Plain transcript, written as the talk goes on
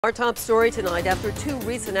Our top story tonight, after two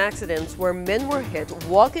recent accidents where men were hit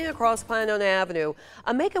walking across Pinona Avenue,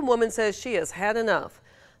 a Macon woman says she has had enough.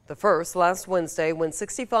 The first last Wednesday when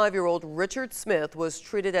 65-year-old Richard Smith was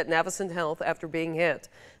treated at Navicent Health after being hit.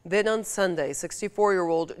 Then on Sunday,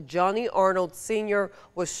 64-year-old Johnny Arnold Sr.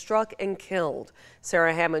 was struck and killed.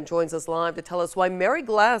 Sarah Hammond joins us live to tell us why Mary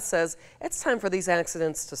Glass says it's time for these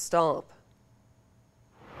accidents to stop.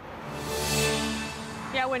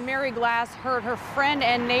 Yeah, when Mary Glass heard her friend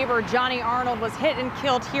and neighbor Johnny Arnold was hit and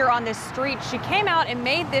killed here on this street, she came out and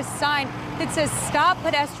made this sign that says, "Stop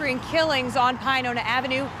pedestrian killings on Pinona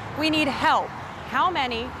Avenue. We need help." How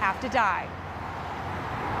many have to die?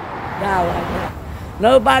 Die like that.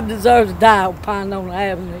 Nobody deserves to die on Pinona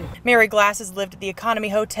Avenue. Mary Glass has lived at the Economy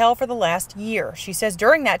Hotel for the last year. She says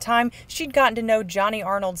during that time, she'd gotten to know Johnny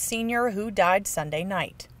Arnold Sr., who died Sunday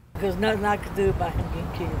night. There's nothing I could do about him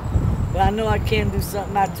getting killed. But I know I can do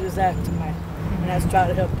something out to his aftermath, and that's try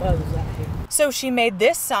to help others out here. So she made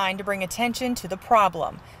this sign to bring attention to the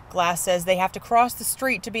problem. Glass says they have to cross the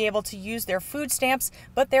street to be able to use their food stamps,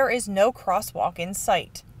 but there is no crosswalk in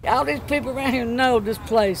sight. All these people around here know this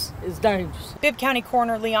place is dangerous. Bibb County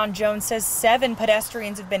Coroner Leon Jones says 7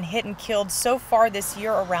 pedestrians have been hit and killed so far this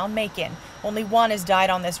year around Macon. Only 1 has died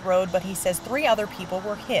on this road, but he says 3 other people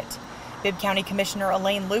were hit. Bibb County Commissioner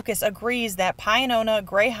Elaine Lucas agrees that Pinona,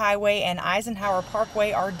 Gray Highway, and Eisenhower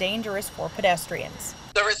Parkway are dangerous for pedestrians.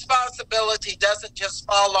 The responsibility doesn't just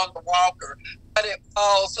fall on the walker, but it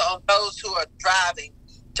falls on those who are driving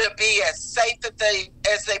to be as safe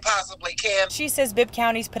as they possibly can. She says Bibb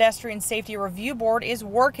County's Pedestrian Safety Review Board is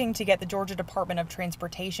working to get the Georgia Department of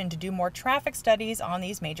Transportation to do more traffic studies on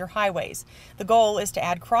these major highways. The goal is to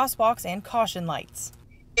add crosswalks and caution lights.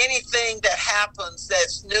 Anything that happens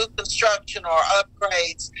that's new construction or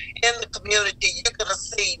upgrades in the community, you're going to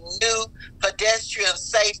see new pedestrian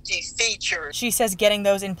safety features. She says getting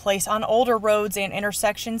those in place on older roads and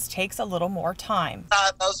intersections takes a little more time.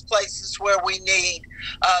 Those places where we need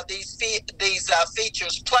these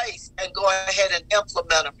features placed and go ahead and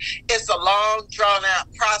implement them. It's a long,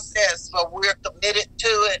 drawn-out process, but we're committed to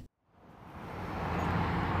it.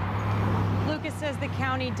 Lucas says the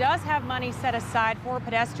county does have money set aside for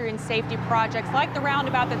pedestrian safety projects like the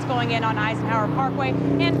roundabout that's going in on Eisenhower Parkway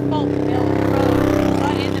and Fulton Mill Road.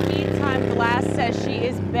 But in the meantime, Glass says she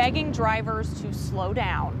is begging drivers to slow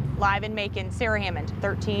down. Live in Macon, Sarah Hammond,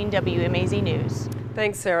 13 WMAZ News.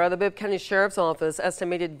 Thanks, Sarah. The Bibb County Sheriff's Office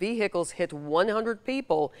estimated vehicles hit 100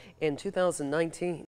 people in 2019.